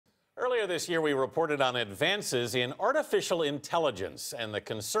Earlier this year, we reported on advances in artificial intelligence and the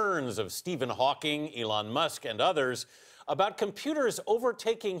concerns of Stephen Hawking, Elon Musk, and others about computers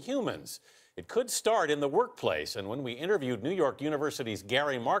overtaking humans. It could start in the workplace, and when we interviewed New York University's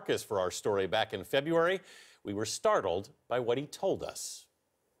Gary Marcus for our story back in February, we were startled by what he told us.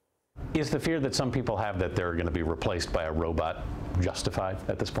 Is the fear that some people have that they're going to be replaced by a robot justified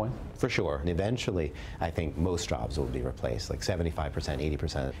at this point? For sure. And eventually, I think most jobs will be replaced, like 75%,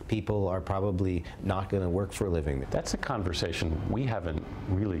 80%. People are probably not going to work for a living. That's a conversation we haven't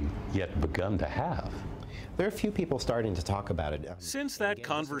really yet begun to have. There are a few people starting to talk about it. Since that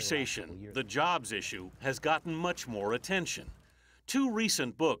conversation, the jobs issue has gotten much more attention. Two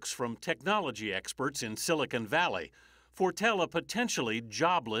recent books from technology experts in Silicon Valley foretell a potentially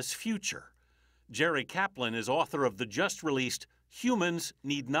jobless future. Jerry Kaplan is author of the just-released Humans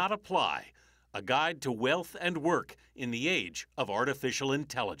Need Not Apply, a guide to wealth and work in the age of artificial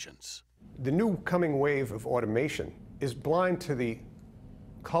intelligence. The new coming wave of automation is blind to the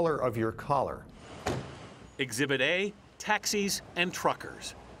color of your collar. Exhibit A, taxis and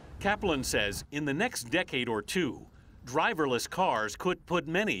truckers. Kaplan says in the next decade or two, driverless cars could put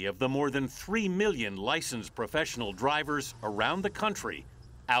many of the more than 3 million licensed professional drivers around the country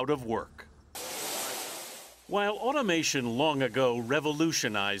out of work. While automation long ago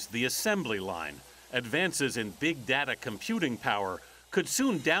revolutionized the assembly line, advances in big data computing power could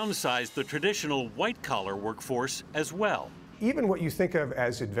soon downsize the traditional white-collar workforce as well. Even what you think of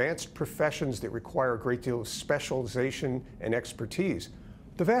as advanced professions that require a great deal of specialization and expertise,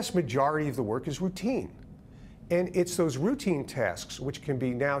 the vast majority of the work is routine. And it's those routine tasks which can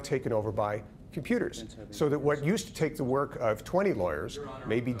be now taken over by computers, so that what used to take the work of 20 lawyers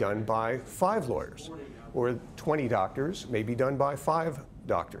may be done by 5 lawyers, or 20 doctors may be done by 5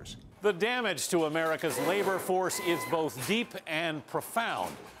 doctors. The damage to America's labor force is both deep and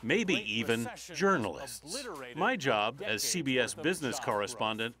profound. Maybe even journalists. My job as CBS business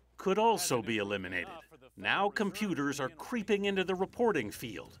correspondent could also be eliminated. Now computers are creeping into the reporting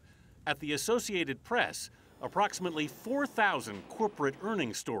field. At the Associated Press, approximately 4,000 corporate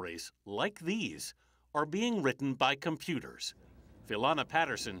earnings stories like these are being written by computers. Philana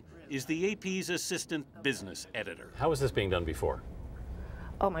Patterson is the AP's assistant business editor. How was this being done before?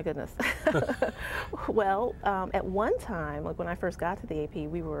 Oh my goodness. Well, at one time, like when I first got to the AP,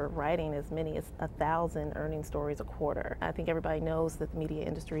 we were writing as many as 1,000 earnings stories a quarter. I think everybody knows that the media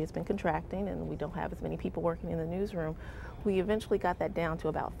industry has been contracting and we don't have as many people working in the newsroom. We eventually got that down to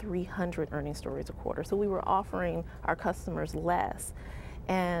about 300 earnings stories a quarter. So we were offering our customers less.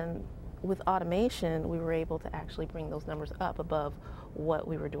 And with automation, we were able to actually bring those numbers up above what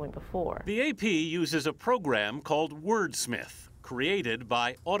we were doing before. The AP uses a program called Wordsmith, created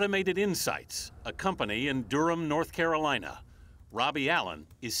by Automated Insights, a company in Durham, North Carolina. Robbie Allen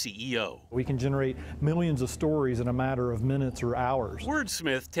is CEO. We can generate millions of stories in a matter of minutes or hours.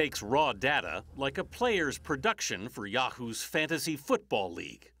 Wordsmith takes raw data, like a player's production for Yahoo's Fantasy Football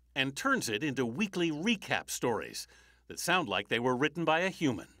League, and turns it into weekly recap stories that sound like they were written by a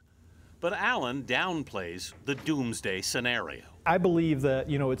human. But Allen downplays the doomsday scenario. I believe that,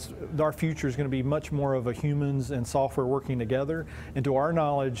 our future is going to be much more of a humans and software working together. And to our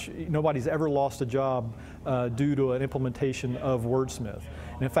knowledge, nobody's ever lost a job due to an implementation of Wordsmith.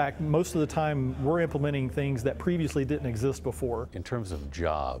 And in fact, most of the time, we're implementing things that previously didn't exist before. In terms of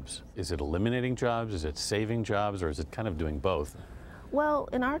jobs, is it eliminating jobs, is it saving jobs, or is it kind of doing both? Well,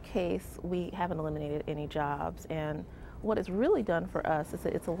 in our case, we haven't eliminated any jobs. And what it's really done for us is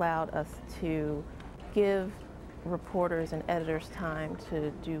that it's allowed us to give reporters and editors time to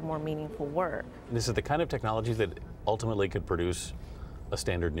do more meaningful work. This is the kind of technology that ultimately could produce a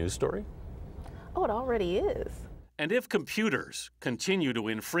standard news story? Oh, it already is. And if computers continue to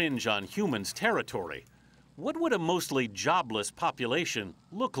infringe on humans' territory, what would a mostly jobless population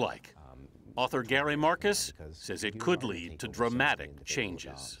look like? Author Gary Marcus says it could lead to dramatic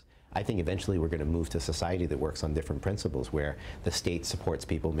changes. I think eventually we're going to move to a society that works on different principles, where the state supports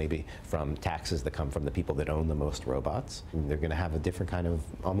people maybe from taxes that come from the people that own the most robots. And they're going to have a different kind of,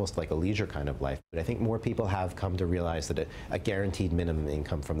 almost like a leisure kind of life. But I think more people have come to realize that a guaranteed minimum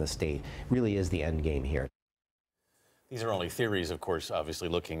income from the state really is the end game here. These are only theories, of course, obviously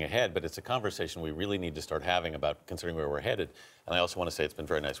looking ahead, but it's a conversation we really need to start having about considering where we're headed. And I also want to say it's been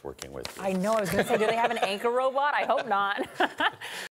very nice working with you. I know, I was going to say, do they have an anchor robot? I hope not.